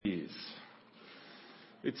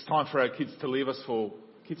It's time for our kids to leave us for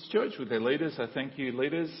Kids Church with their leaders. So thank you,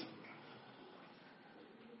 leaders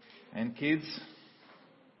and kids.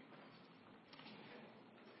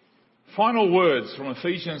 Final words from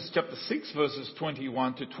Ephesians chapter 6, verses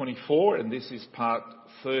 21 to 24, and this is part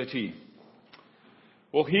 30.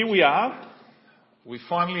 Well, here we are. We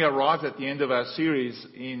finally arrived at the end of our series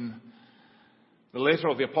in the letter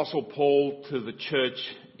of the Apostle Paul to the church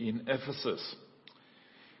in Ephesus.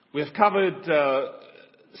 We have covered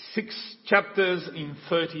 6 chapters in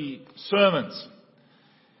 30 sermons.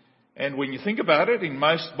 And when you think about it, in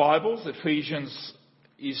most Bibles, Ephesians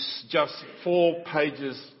is just 4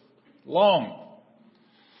 pages long.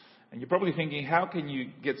 And you're probably thinking, how can you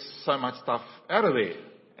get so much stuff out of there?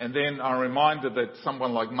 And then I'm reminded that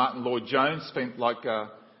someone like Martin Lloyd-Jones spent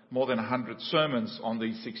more than 100 sermons on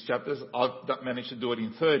these 6 chapters. I've managed to do it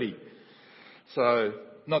in 30. So,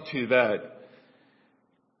 not too bad.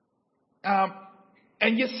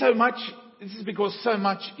 And yet this is because so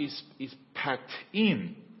much is packed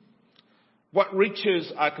in. What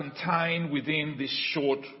riches are contained within this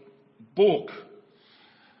short book?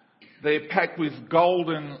 They're packed with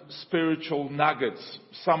golden spiritual nuggets.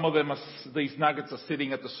 Some of them, these nuggets are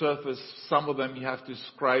sitting at the surface. Some of them you have to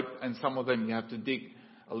scrape, and some of them you have to dig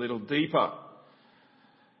a little deeper.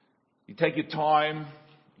 You take your time,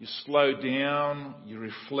 you slow down, you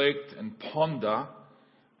reflect and ponder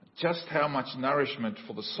just how much nourishment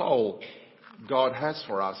for the soul God has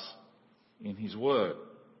for us in His Word.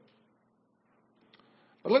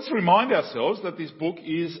 But let's remind ourselves that this book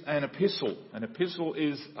is an epistle. An epistle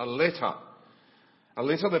is a letter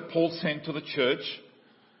that Paul sent to the church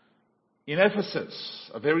in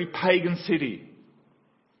Ephesus, a very pagan city.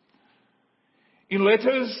 In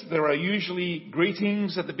letters, there are usually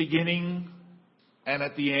greetings at the beginning and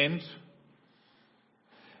at the end.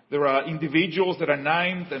 There are individuals that are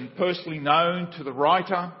named and personally known to the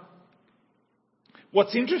writer.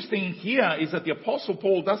 What's interesting here is that the Apostle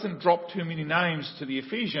Paul doesn't drop too many names to the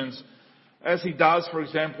Ephesians as he does, for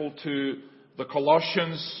example, to the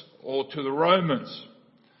Colossians or to the Romans.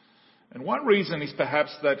 And one reason is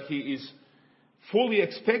perhaps that he is fully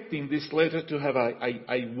expecting this letter to have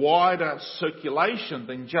a wider circulation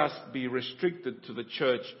than just be restricted to the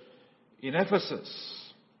church in Ephesus.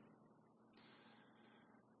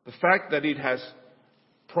 The fact that it has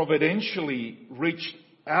providentially reached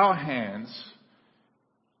our hands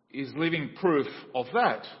is living proof of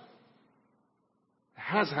that. It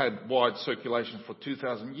has had wide circulation for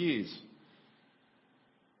 2,000 years.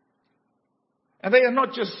 And they are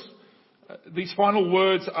not just, these final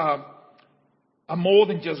words are more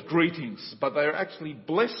than just greetings, but they are actually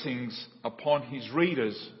blessings upon his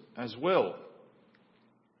readers as well.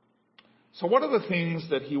 So what are the things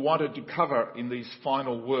that he wanted to cover in these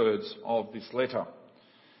final words of this letter?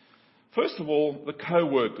 First of all, the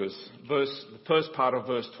co-workers, the first part of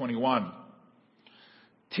verse 21.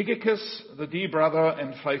 Tychicus, the dear brother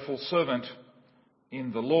and faithful servant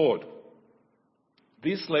in the Lord.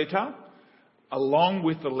 This letter, along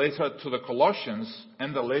with the letter to the Colossians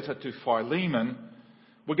and the letter to Philemon,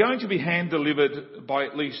 were going to be hand-delivered by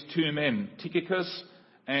at least 2 men, Tychicus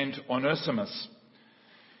and Onesimus.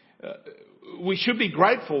 We should be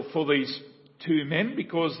grateful for these 2 men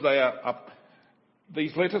because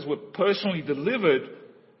these letters were personally delivered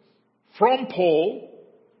from Paul,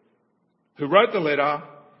 who wrote the letter,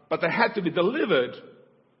 but they had to be delivered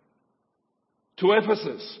to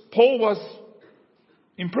Ephesus. Paul was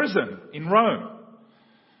in prison in Rome.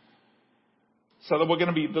 So they were going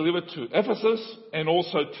to be delivered to Ephesus and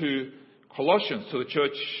also to Colossians, to the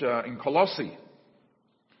church in Colossae.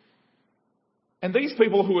 And these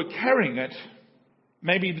people who were carrying it,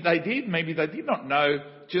 maybe they did not know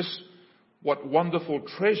just what wonderful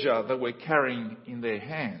treasure they were carrying in their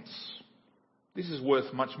hands. This is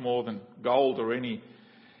worth much more than gold or any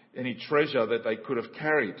treasure that they could have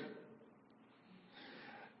carried.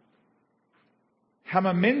 How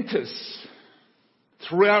momentous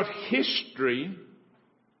throughout history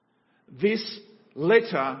this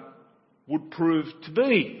letter would prove to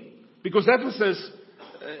be. Because Ephesus,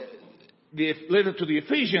 the letter to the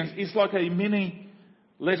Ephesians, is like a mini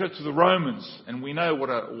letter to the Romans, and we know what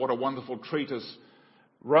a wonderful treatise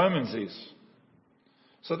Romans is.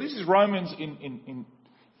 So this is Romans in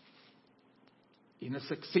a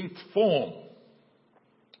succinct form.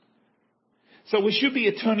 So we should be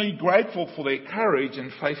eternally grateful for their courage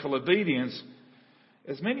and faithful obedience,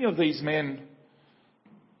 as many of these men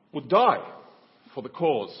would die for the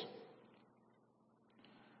cause.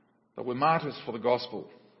 They were martyrs for the gospel.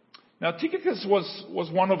 Now, Tychicus was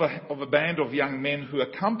one of a band of young men who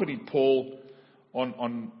accompanied Paul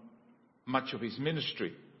on much of his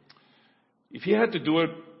ministry. If he had to do it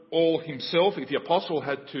all himself, if the apostle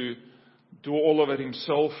had to do all of it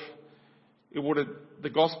himself, the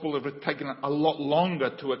gospel would have taken a lot longer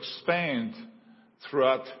to expand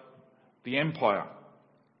throughout the empire.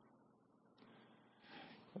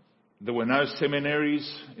 There were no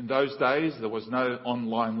seminaries in those days. There was no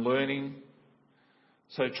online learning.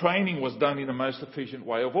 So training was done in the most efficient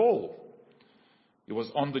way of all. It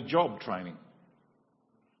was on-the-job training.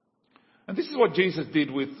 And this is what Jesus did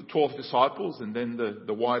with the 12 disciples and then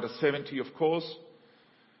the wider 70, of course.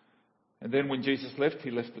 And then when Jesus left,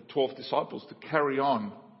 he left the 12 disciples to carry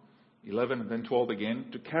on, 11 and then 12 again,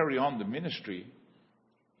 to carry on the ministry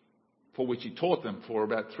for which he taught them for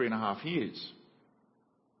about 3.5 years.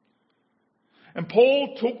 And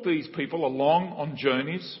Paul took these people along on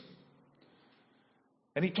journeys,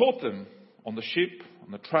 and he taught them on the ship,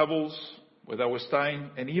 on the travels, where they were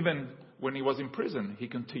staying, and even when he was in prison, he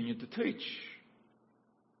continued to teach.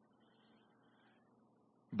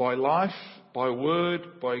 By life, by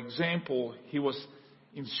word, by example, he was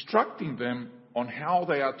instructing them on how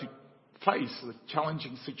they are to face the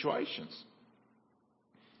challenging situations.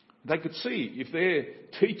 They could see if their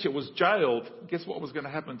teacher was jailed, guess what was going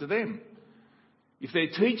to happen to them? If their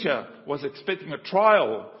teacher was expecting a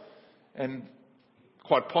trial and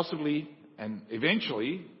quite possibly and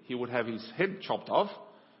eventually he would have his head chopped off,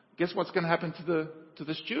 guess what's going to happen to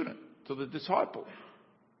the student, to the disciple?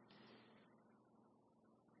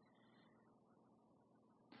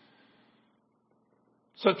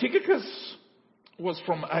 So Tychicus was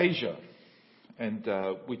from Asia, and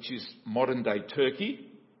which is modern-day Turkey.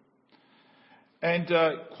 And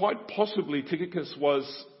quite possibly Tychicus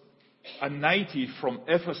was a native from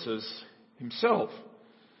Ephesus himself.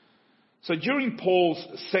 So during Paul's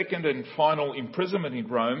second and final imprisonment in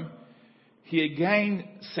Rome, he again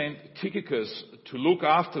sent Tychicus to look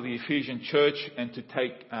after the Ephesian church and to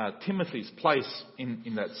take Timothy's place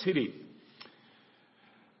in that city.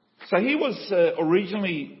 So he was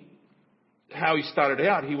originally, how he started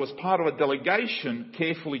out, he was part of a delegation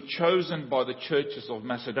carefully chosen by the churches of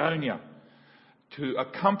Macedonia to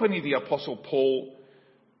accompany the Apostle Paul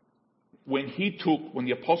when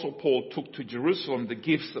the Apostle Paul took to Jerusalem the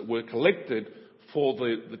gifts that were collected for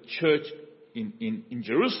the church in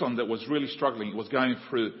Jerusalem that was really struggling. It was going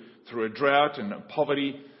through a drought and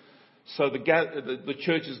poverty. So the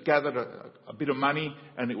churches gathered a bit of money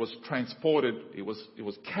and it was transported, it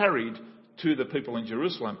was carried to the people in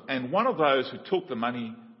Jerusalem. And one of those who took the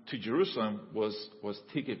money to Jerusalem was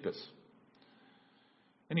Tychicus.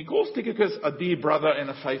 And he calls Tychicus a dear brother and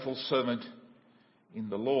a faithful servant in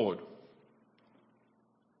the Lord.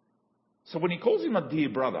 So when he calls him a dear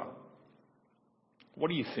brother, what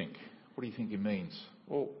do you think? What do you think he means?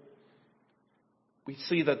 Well, we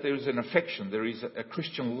see that there is an affection, there is a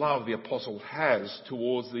Christian love the apostle has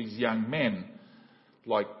towards these young men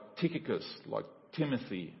like Tychicus, like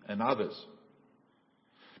Timothy and others,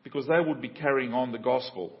 because they would be carrying on the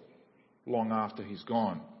gospel long after he's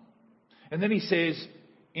gone. And then he says,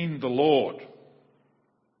 in the Lord.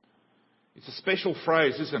 It's a special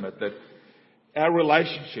phrase, isn't it? That our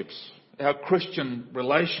relationships, our Christian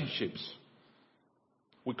relationships,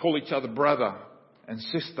 we call each other brother and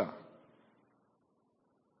sister.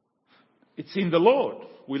 It's in the Lord.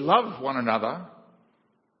 We love one another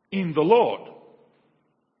in the Lord.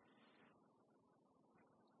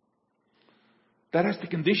 That has to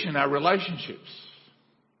condition our relationships.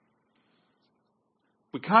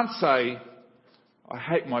 We can't say, I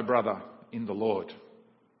hate my brother in the Lord.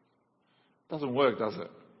 Doesn't work, does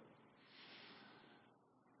it?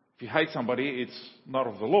 If you hate somebody, it's not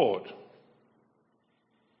of the Lord.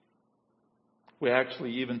 We're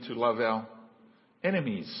actually even to love our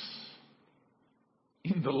enemies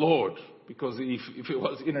in the Lord, because if it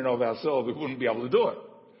was in and of ourselves, we wouldn't be able to do it.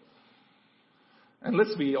 And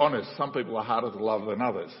let's be honest, some people are harder to love than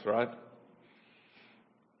others, right?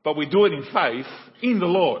 But we do it in faith in the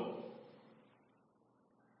Lord.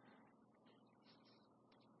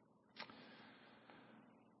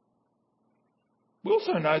 We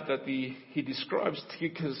also note that he describes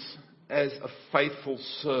Tychicus as a faithful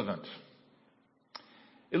servant.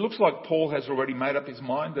 It looks like Paul has already made up his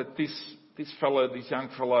mind that this young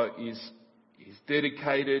fellow is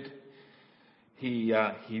dedicated. He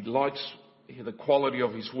likes the quality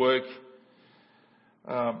of his work.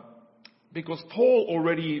 Because Paul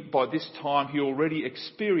already, by this time, he already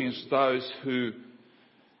experienced those who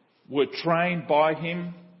were trained by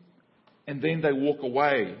him and then they walk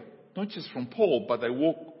away. Not just from Paul, but they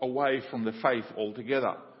walk away from the faith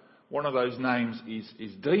altogether. One of those names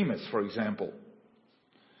is Demas, for example.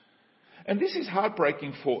 And this is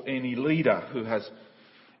heartbreaking for any leader who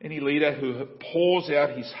pours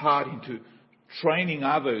out his heart into training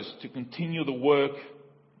others to continue the work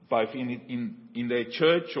both in their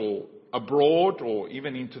church or abroad or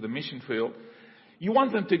even into the mission field. You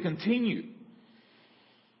want them to continue.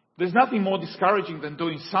 There's nothing more discouraging than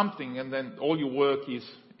doing something and then all your work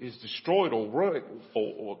is destroyed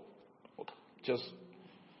or just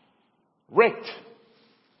wrecked.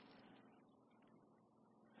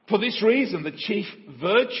 For this reason, the chief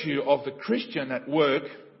virtue of the Christian at work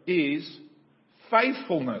is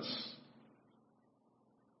faithfulness.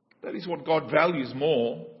 That is what God values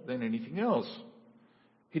more than anything else.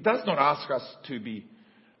 He does not ask us to be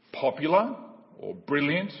popular or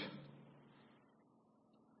brilliant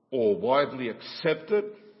or widely accepted.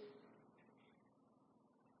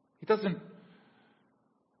 He doesn't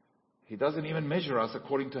even measure us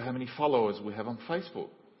according to how many followers we have on Facebook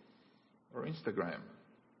or Instagram.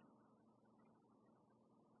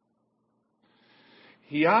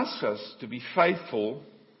 He asks us to be faithful,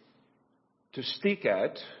 to stick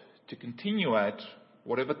at, to continue at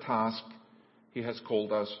whatever task He has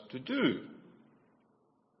called us to do.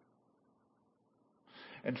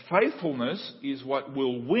 And faithfulness is what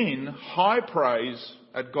will win high praise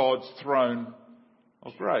at God's throne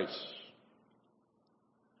of grace.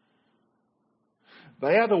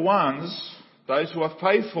 They are the ones, those who are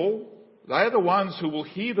faithful, they are the ones who will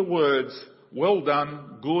hear the words, "Well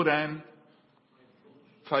done, good and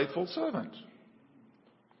faithful servant."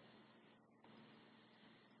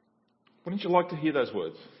 Wouldn't you like to hear those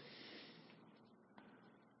words?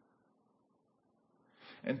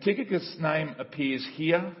 And Tychicus' name appears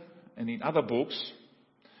here and in other books,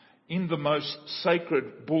 in the most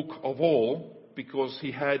sacred book of all, because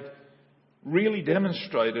he had really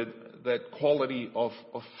demonstrated that quality of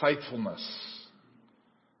faithfulness.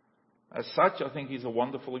 As such, I think he's a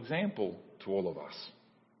wonderful example to all of us.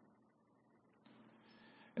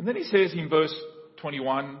 And then he says in verse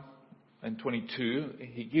 21 and 22,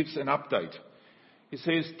 he gives an update. He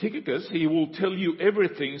says, "Tychicus, he will tell you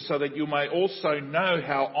everything so that you may also know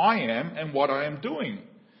how I am and what I am doing.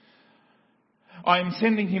 I am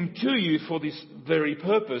sending him to you for this very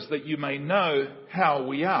purpose, that you may know how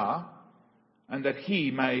we are and that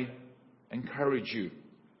he may encourage you."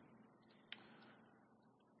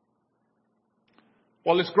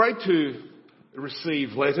 Well, it's great to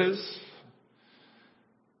receive letters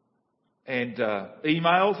and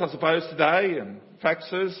emails, I suppose, today, and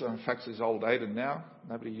faxes. Fax is old-dated now.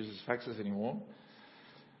 Nobody uses faxes anymore.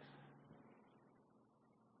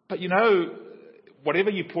 But you know, whatever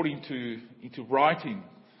you put into writing,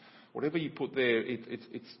 whatever you put there,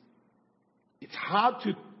 it's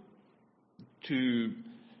hard to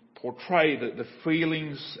portray the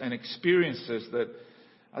feelings and experiences that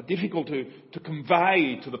are difficult to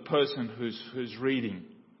convey to the person who's reading.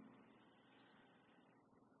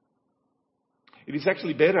 It is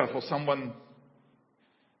actually better for someone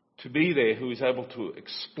to be there who is able to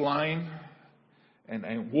explain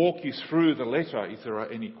and walk you through the letter if there are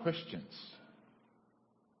any questions.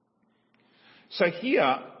 So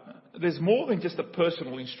here, there's more than just a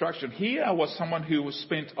personal instruction. Here was someone who was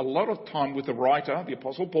spent a lot of time with the writer, the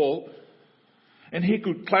Apostle Paul, and he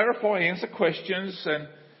could clarify, answer questions,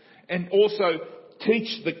 and also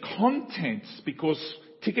teach the contents, because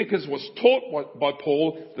Tychicus was taught by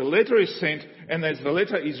Paul. The letter is sent, and as the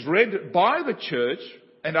letter is read by the church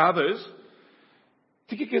and others,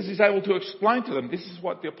 Tychicus is able to explain to them, this is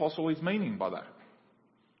what the apostle is meaning by that.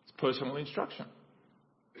 It's personal instruction.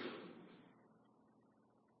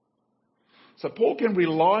 So Paul can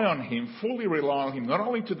rely on him, fully rely on him, not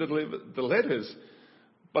only to deliver the letters,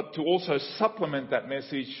 but to also supplement that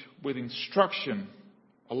message with instruction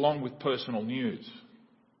along with personal news.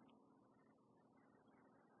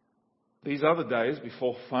 These other days,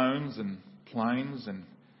 before phones and planes, and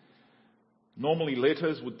normally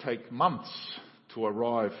letters would take months to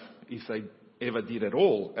arrive, if they ever did at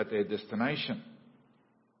all, at their destination.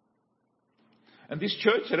 And this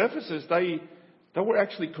church at Ephesus, they were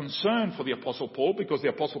actually concerned for the Apostle Paul, because the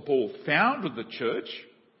Apostle Paul founded the church,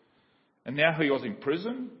 and now he was in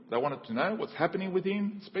prison. They wanted to know what's happening with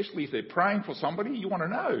him, especially if they're praying for somebody. You want to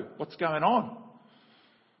know what's going on.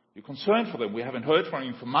 You're concerned for them. We haven't heard from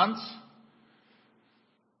him for months.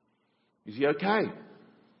 Is he okay?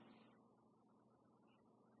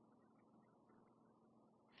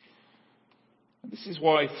 And this is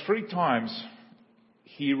why 3 times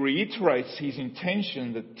he reiterates his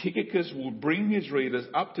intention that Tychicus will bring his readers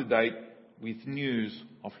up to date with news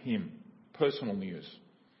of him, personal news.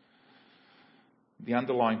 The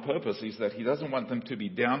underlying purpose is that he doesn't want them to be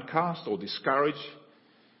downcast or discouraged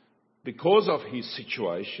because of his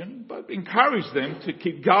situation, but encourage them to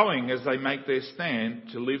keep going as they make their stand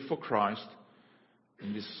to live for Christ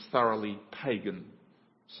in this thoroughly pagan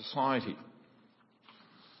society.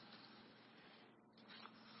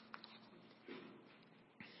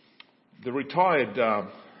 The retired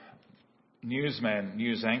news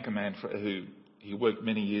anchorman who he worked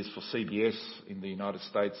many years for CBS in the United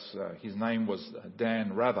States, his name was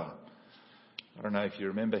Dan Rather. I don't know if you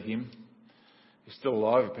remember him. He's still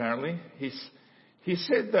alive, apparently. He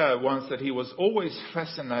said once that he was always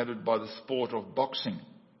fascinated by the sport of boxing,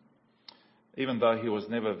 even though he was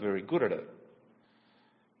never very good at it.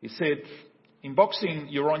 He said, in boxing,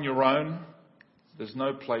 you're on your own. There's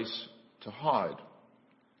no place to hide.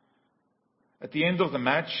 At the end of the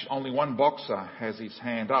match, only one boxer has his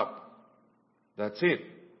hand up. That's it.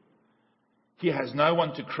 He has no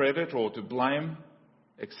one to credit or to blame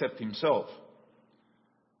except himself.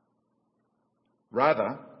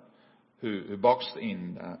 Rather, who boxed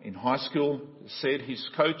in high school, said his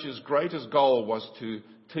coach's greatest goal was to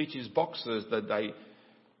teach his boxers that they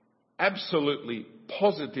absolutely,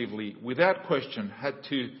 positively, without question, had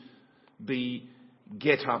to be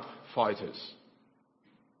get-up fighters.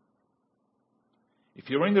 If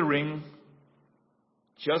you're in the ring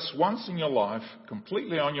just once in your life,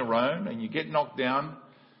 completely on your own, and you get knocked down,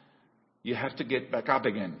 you have to get back up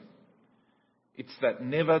again. It's that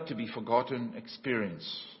never to be forgotten experience.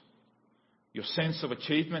 Your sense of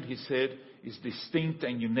achievement, he said, is distinct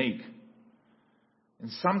and unique. And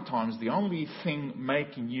sometimes the only thing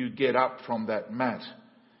making you get up from that mat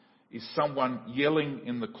is someone yelling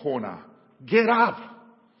in the corner, "Get up!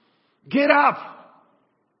 Get up!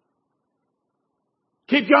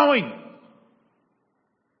 Keep going!"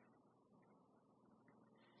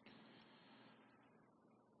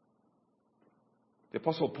 The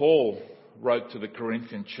Apostle Paul wrote to the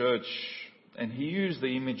Corinthian church, and he used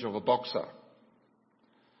the image of a boxer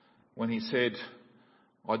when he said,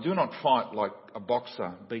 "I do not fight like a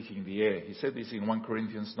boxer beating the air." He said this in 1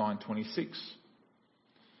 Corinthians 9:26.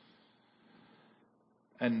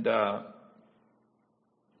 And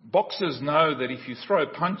boxers know that if you throw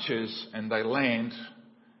punches and they land,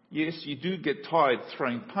 yes, you do get tired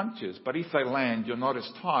throwing punches, but if they land, you're not as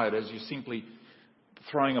tired as you simply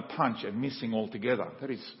throwing a punch and missing altogether. That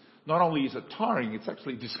is, not only is it tiring, it's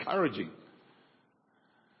actually discouraging.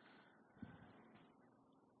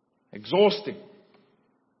 Exhausting.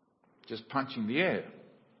 Just punching the air.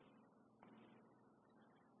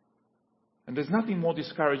 And there's nothing more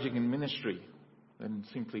discouraging in ministry than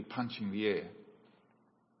simply punching the air.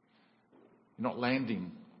 You're not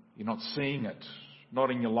landing. You're not seeing it. Not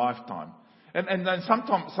in your lifetime. And then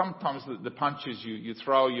sometimes the punches you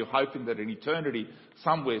throw, you're hoping that in eternity,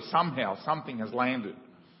 somewhere, somehow, something has landed.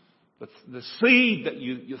 The seed that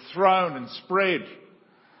you've thrown and spread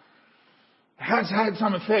has had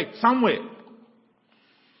some effect somewhere.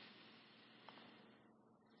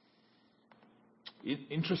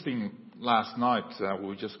 Interesting, last night we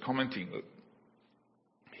were just commenting that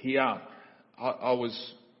here I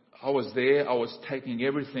was there. I was taking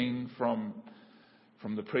everything from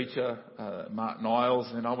the preacher, Martin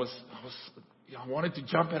Niles, and I wanted to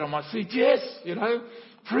jump out of my seat. Yes,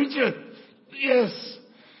 preach it. Yes.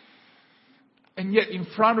 And yet in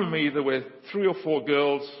front of me there were 3 or 4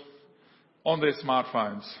 girls on their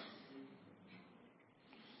smartphones.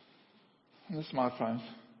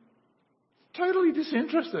 Totally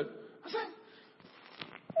disinterested. I said,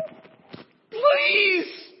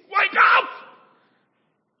 "Please, wake up!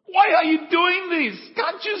 Why are you doing this?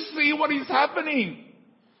 Can't you see what is happening?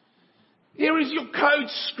 Here is your coach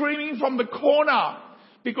screaming from the corner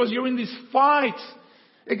because you're in this fight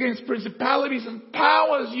against principalities and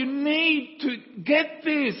powers. You need to get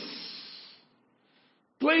this.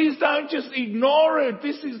 Please don't just ignore it.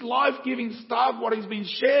 This is life-giving stuff, what is being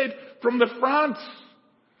shared from the front."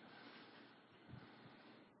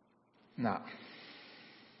 No.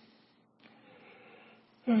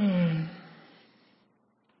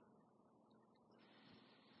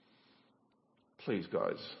 Please,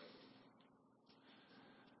 guys,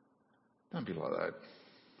 don't be like that.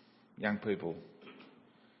 Young people,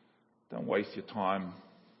 don't waste your time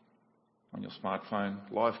on your smartphone.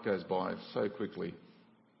 Life goes by so quickly.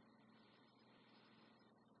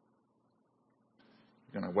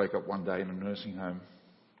 You're going to wake up one day in a nursing home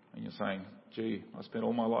and you're saying, "Gee, I spent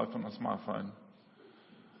all my life on a smartphone."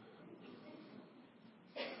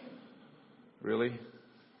 Really?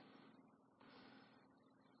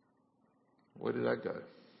 Where did that go?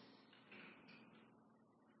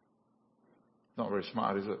 Not very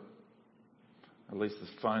smart, is it? At least the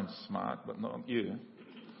phone's smart, but not you.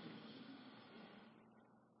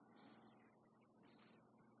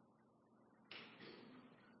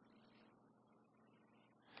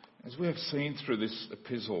 As we have seen through this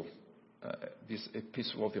epistle, this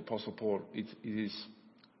epistle of the Apostle Paul, it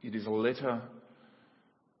is a letter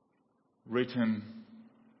written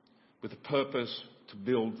with a purpose to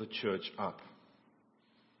build the church up.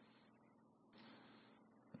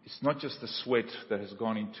 It's not just the sweat that has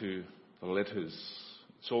gone into the letters,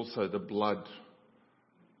 it's also the blood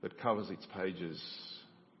that covers its pages.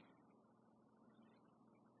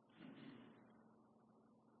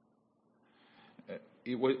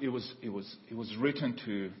 It was written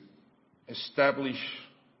to establish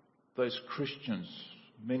those Christians,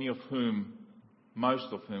 most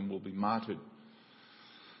of whom will be martyred,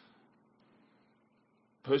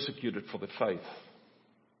 persecuted for the faith.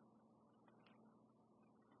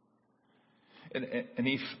 And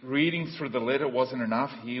if reading through the letter wasn't enough,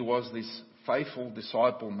 here was this faithful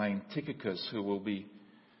disciple named Tychicus who will be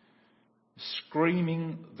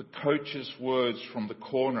screaming the coach's words from the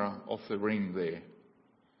corner of the ring there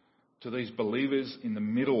to these believers in the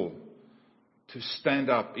middle to stand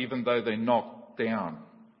up even though they're knocked down,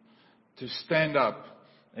 to stand up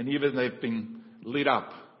and even they've been lit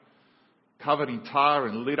up, covered in tar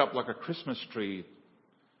and lit up like a Christmas tree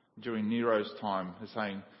during Nero's time,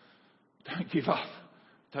 saying, don't give up,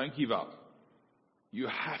 don't give up. You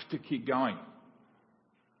have to keep going.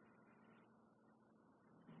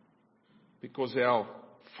 Because our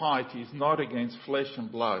fight is not against flesh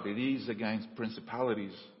and blood, it is against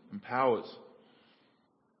principalities and powers.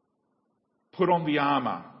 Put on the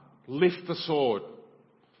armour, lift the sword,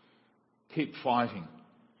 keep fighting.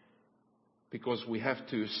 Because we have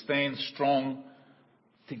to stand strong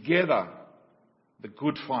together, the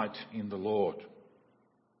good fight in the Lord.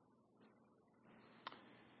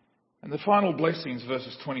 And the final blessings,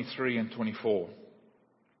 verses 23 and 24.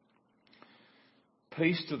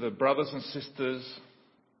 Peace to the brothers and sisters,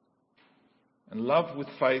 and love with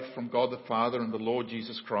faith from God the Father and the Lord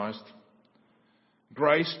Jesus Christ.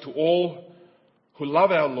 Grace to all who love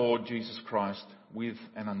our Lord Jesus Christ with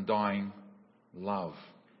an undying love.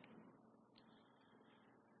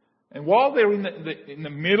 And while they're in the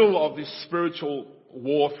middle of this spiritual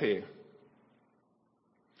warfare,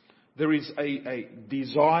 there is a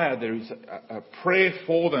desire, there is a prayer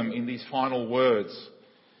for them in these final words,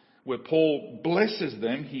 where Paul blesses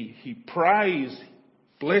them, he prays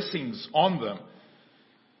blessings on them,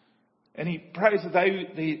 and he prays that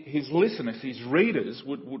his listeners, his readers,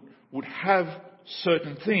 would have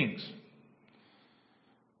certain things.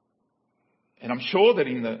 And I'm sure that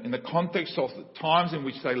in the context of the times in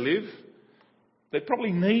which they live, they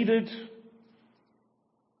probably needed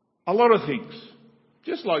a lot of things,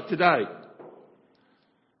 just like today.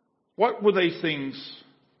 What were these things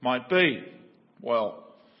might be? Well,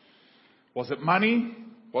 was it money?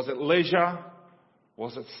 Was it leisure?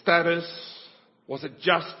 Was it status? Was it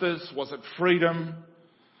justice? Was it freedom?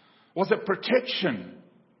 Was it protection?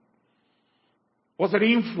 Was it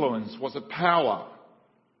influence? Was it power?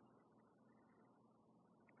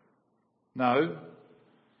 No.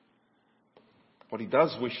 What he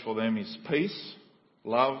does wish for them is peace,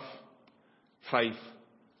 love, faith,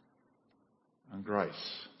 and grace.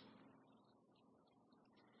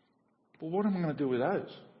 But what am I going to do with those?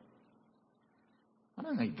 I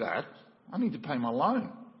don't need that. I need to pay my loan.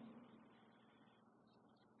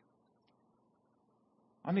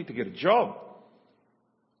 I need to get a job.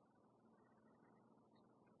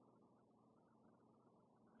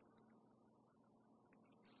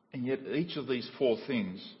 And yet each of these four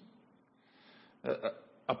things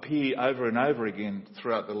appear over and over again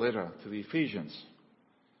throughout the letter to the Ephesians.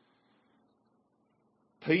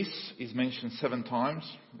 Peace is mentioned 7 times.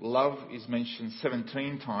 Love is mentioned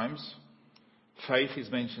 17 times. Faith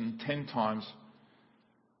is mentioned 10 times.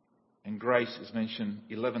 And grace is mentioned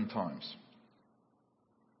 11 times.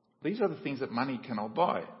 These are the things that money cannot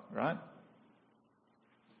buy, right?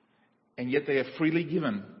 And yet they are freely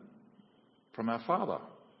given from our Father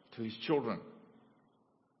to his children.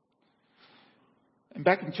 And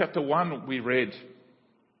back in chapter 1 we read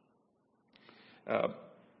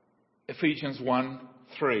Ephesians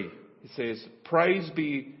 1:3. It says, "Praise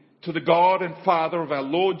be to the God and Father of our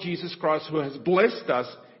Lord Jesus Christ, who has blessed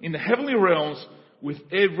us in the heavenly realms with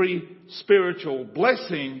every spiritual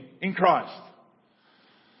blessing in Christ."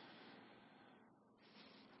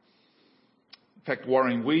 In fact,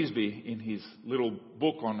 Warren Wiersbe, in his little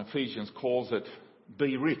book on Ephesians, calls it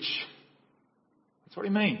 "be rich." That's what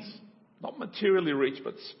he means. Not materially rich,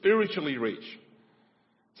 but spiritually rich.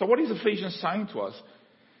 So what is Ephesians saying to us?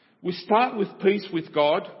 We start with peace with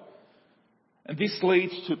God, and this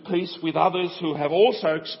leads to peace with others who have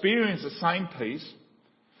also experienced the same peace.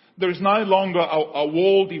 There is no longer a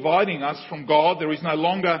wall dividing us from God. There is no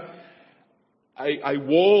longer a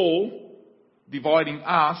wall dividing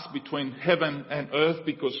us between heaven and earth,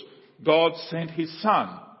 because God sent His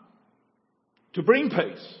Son to bring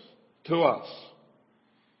peace to us.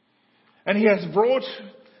 And He has brought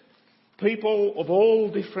people of all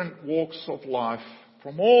different walks of life,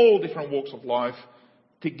 from all different walks of life,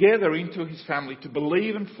 together into His family to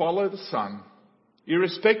believe and follow the Son,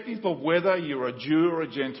 irrespective of whether you're a Jew or a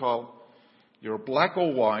Gentile, you're black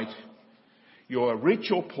or white, you're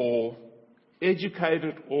rich or poor,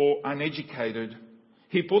 educated or uneducated.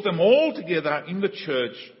 He put them all together in the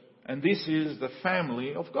church, and this is the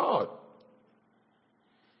family of God.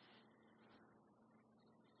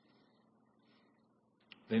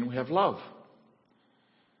 Then we have love.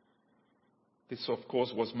 This, of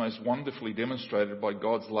course, was most wonderfully demonstrated by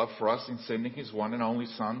God's love for us in sending His one and only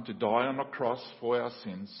Son to die on a cross for our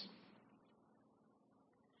sins.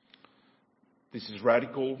 This is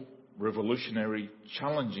radical, revolutionary,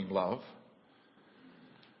 challenging love.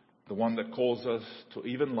 The one that calls us to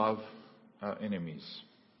even love our enemies.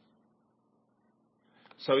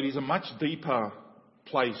 So it is a much deeper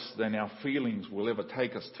place than our feelings will ever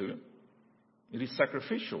take us to. It is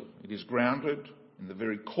sacrificial. It is grounded in the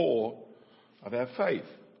very core of our faith.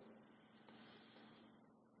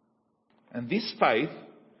 And this faith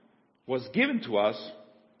was given to us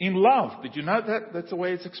in love. Did you know that? That's the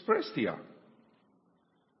way it's expressed here.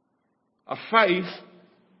 A faith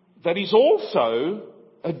that is also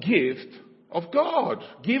a gift of God,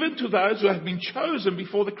 given to those who have been chosen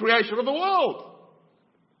before the creation of the world.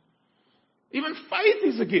 Even faith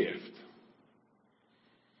is a gift.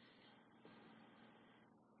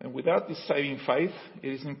 And without this saving faith,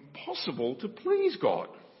 it is impossible to please God.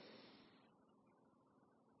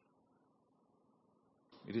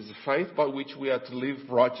 It is a faith by which we are to live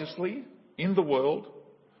righteously in the world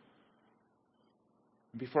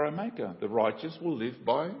before our Maker. The righteous will live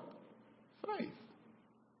by faith.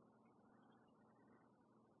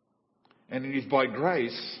 And it is by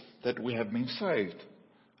grace that we have been saved.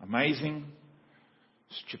 Amazing,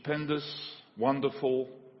 stupendous, wonderful,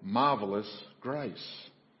 marvellous grace.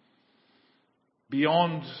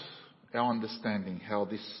 Beyond our understanding how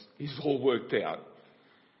this is all worked out.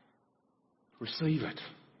 Receive it.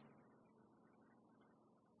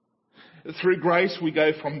 Through grace we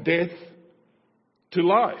go from death to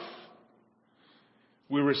life.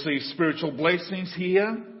 We receive spiritual blessings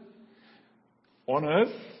here on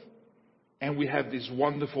earth, and we have this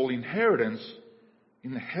wonderful inheritance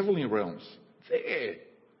in the heavenly realms. There.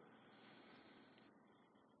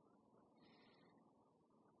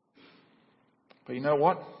 But you know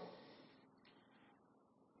what?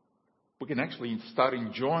 We can actually start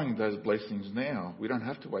enjoying those blessings now. We don't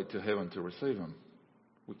have to wait till heaven to receive them.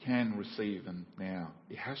 We can receive them now.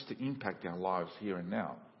 It has to impact our lives here and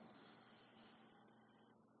now.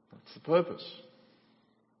 That's the purpose.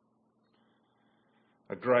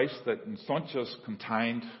 A grace that is not just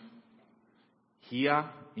contained here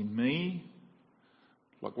in me,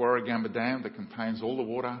 like Warragamba Dam that contains all the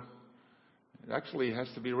water. It actually has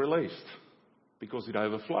to be released because it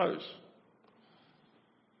overflows.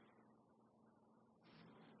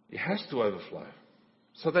 It has to overflow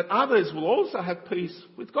so that others will also have peace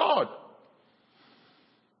with God.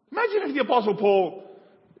 Imagine if the Apostle Paul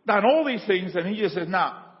done all these things and he just said,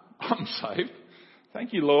 "No, I'm saved.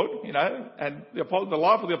 Thank you, Lord." And the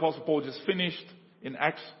life of the Apostle Paul just finished in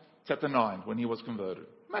Acts chapter 9 when he was converted.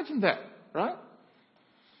 Imagine that, right?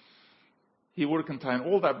 He would have contained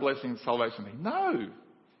all that blessing and salvation. No.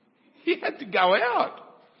 He had to go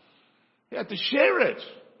out. He had to share it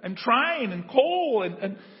and train and call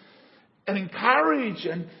and encourage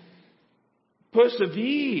and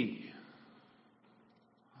persevere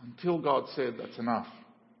until God said, "That's enough.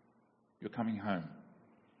 You're coming home."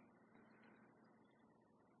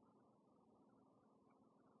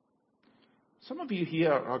 Some of you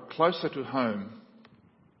here are closer to home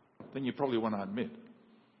than you probably want to admit.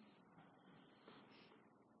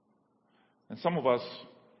 And some of us,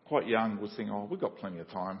 quite young, would think, "Oh, we've got plenty of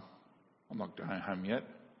time. I'm not going home yet."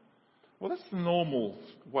 Well, that's the normal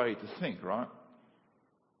way to think, right?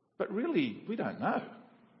 But really, we don't know.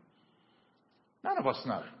 None of us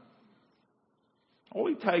know. All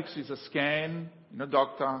it takes is a scan in a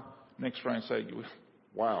doctor, an X-ray, and say,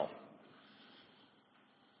 "Wow."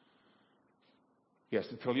 He has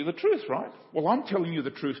to tell you the truth, right? Well, I'm telling you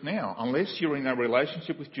the truth now. Unless you're in a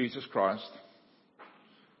relationship with Jesus Christ,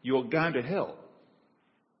 you're going to hell.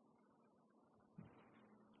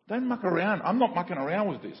 Don't muck around. I'm not mucking around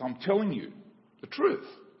with this. I'm telling you the truth.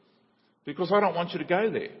 Because I don't want you to go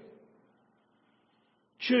there.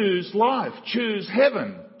 Choose life. Choose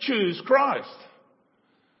heaven. Choose Christ.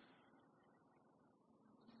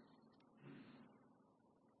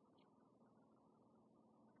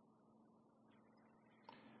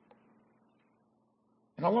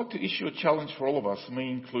 And I'd like to issue a challenge for all of us,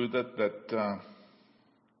 me included, that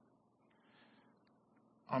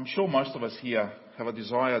I'm sure most of us here have a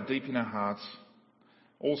desire deep in our hearts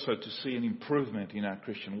also to see an improvement in our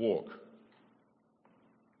Christian walk.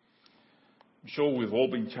 I'm sure we've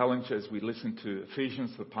all been challenged as we listen to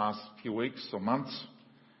Ephesians the past few weeks or months.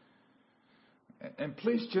 And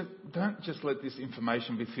please don't just let this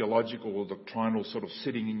information be theological or doctrinal, sort of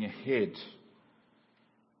sitting in your head.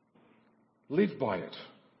 Live by it.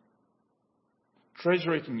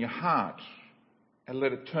 Treasure it in your heart and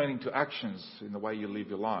let it turn into actions in the way you live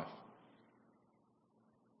your life.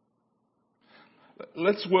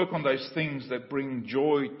 Let's work on those things that bring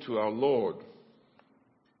joy to our Lord.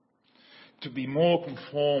 To be more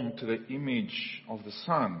conformed to the image of the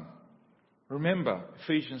Son. Remember,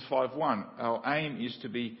 Ephesians 5:1, our aim is to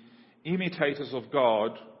be imitators of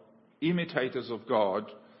God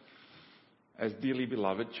as dearly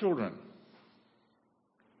beloved children.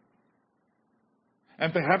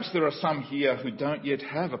 And perhaps there are some here who don't yet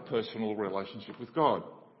have a personal relationship with God.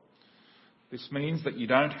 This means that you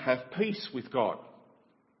don't have peace with God.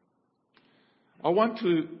 I want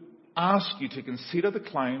to ask you to consider the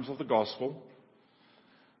claims of the gospel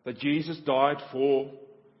that Jesus died for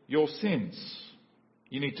your sins.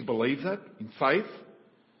 You need to believe that in faith,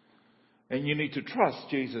 and you need to trust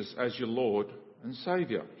Jesus as your Lord and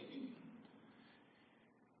Saviour.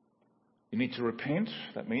 You need to repent.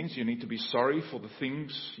 That means you need to be sorry for the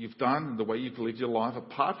things you've done and the way you've lived your life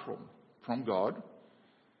apart from God.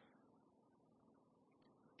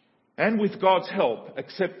 And with God's help,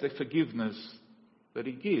 accept the forgiveness that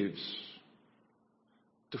He gives.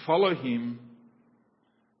 To follow Him,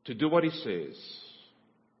 to do what He says.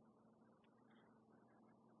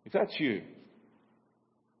 If that's you,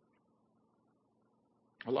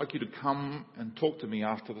 I'd like you to come and talk to me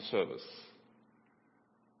after the service.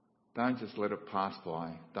 Don't just let it pass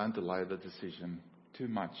by. Don't delay the decision. Too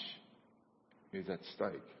much is at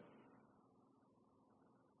stake.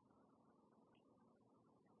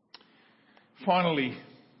 Finally,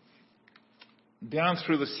 down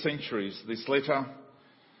through the centuries, this letter,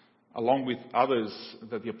 along with others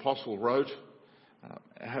that the Apostle wrote,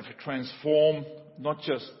 have transformed not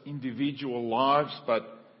just individual lives, but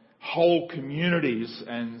whole communities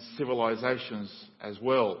and civilizations as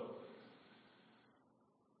well.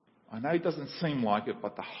 I know it doesn't seem like it,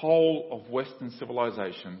 but the whole of Western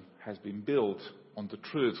civilization has been built on the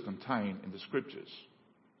truths contained in the Scriptures.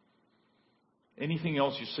 Anything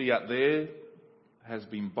else you see out there has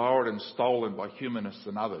been borrowed and stolen by humanists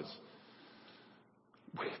and others.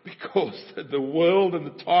 Because the world and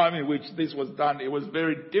the time in which this was done, it was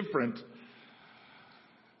very different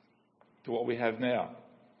to what we have now.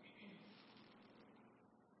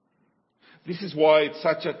 This is why it's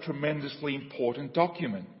such a tremendously important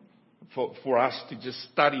document for us to just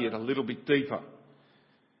study it a little bit deeper.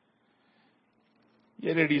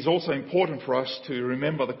 Yet it is also important for us to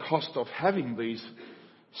remember the cost of having these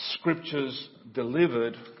Scriptures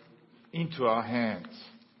delivered into our hands.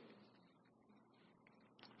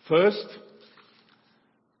 First,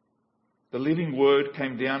 the living Word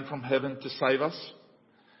came down from heaven to save us.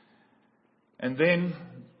 And then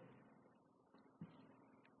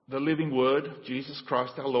the living Word, Jesus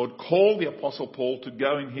Christ our Lord, called the Apostle Paul to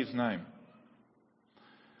go in His name.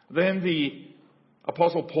 Then the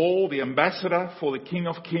Apostle Paul, the ambassador for the King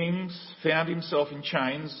of Kings, found himself in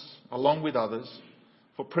chains, along with others,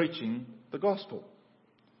 for preaching the gospel.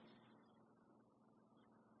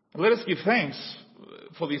 And let us give thanks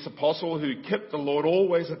for this apostle who kept the Lord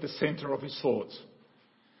always at the centre of his thoughts.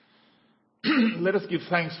 Let us give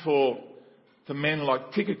thanks for the men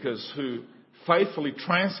like Tychicus who faithfully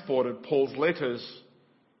transported Paul's letters,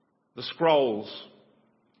 the scrolls,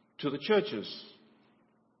 to the churches.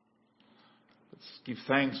 Let's give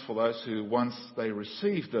thanks for those who, once they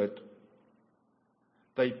received it,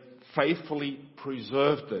 they faithfully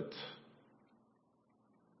preserved it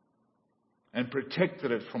and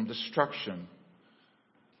protected it from destruction,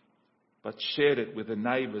 but shared it with their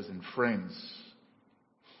neighbours and friends.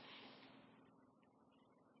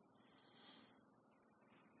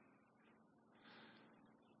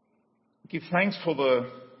 Give thanks for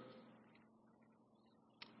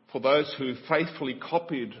those who faithfully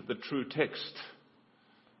copied the true text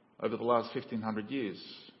over the last 1,500 years.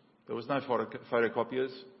 There was no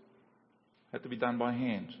photocopiers. It had to be done by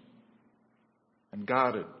hand and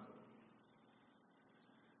guarded.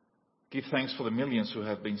 Give thanks for the millions who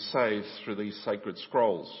have been saved through these sacred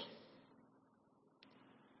scrolls.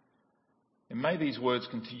 And may these words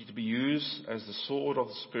continue to be used as the sword of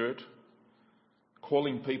the Spirit,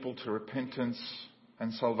 calling people to repentance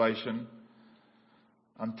and salvation,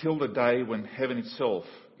 until the day when heaven itself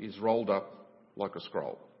is rolled up like a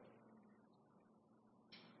scroll.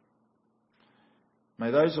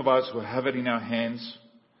 May those of us who have it in our hands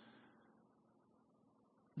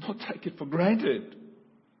not take it for granted,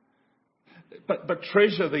 but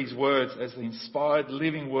treasure these words as the inspired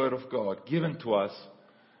living word of God given to us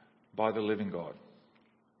by the living God.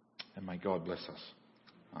 And may God bless us.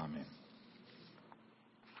 Amen.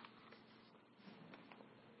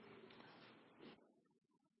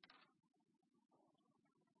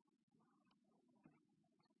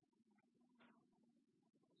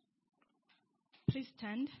 Please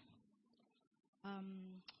stand.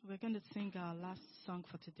 We're going to sing our last song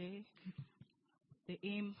for today. The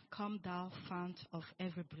hymn, Come Thou Fount of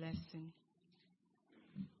Every Blessing.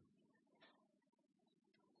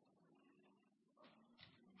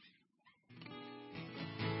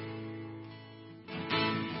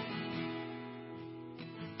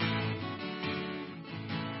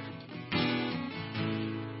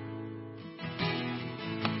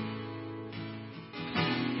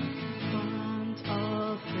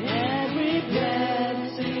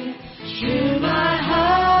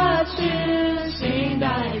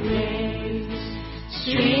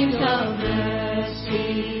 Streams of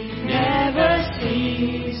mercy.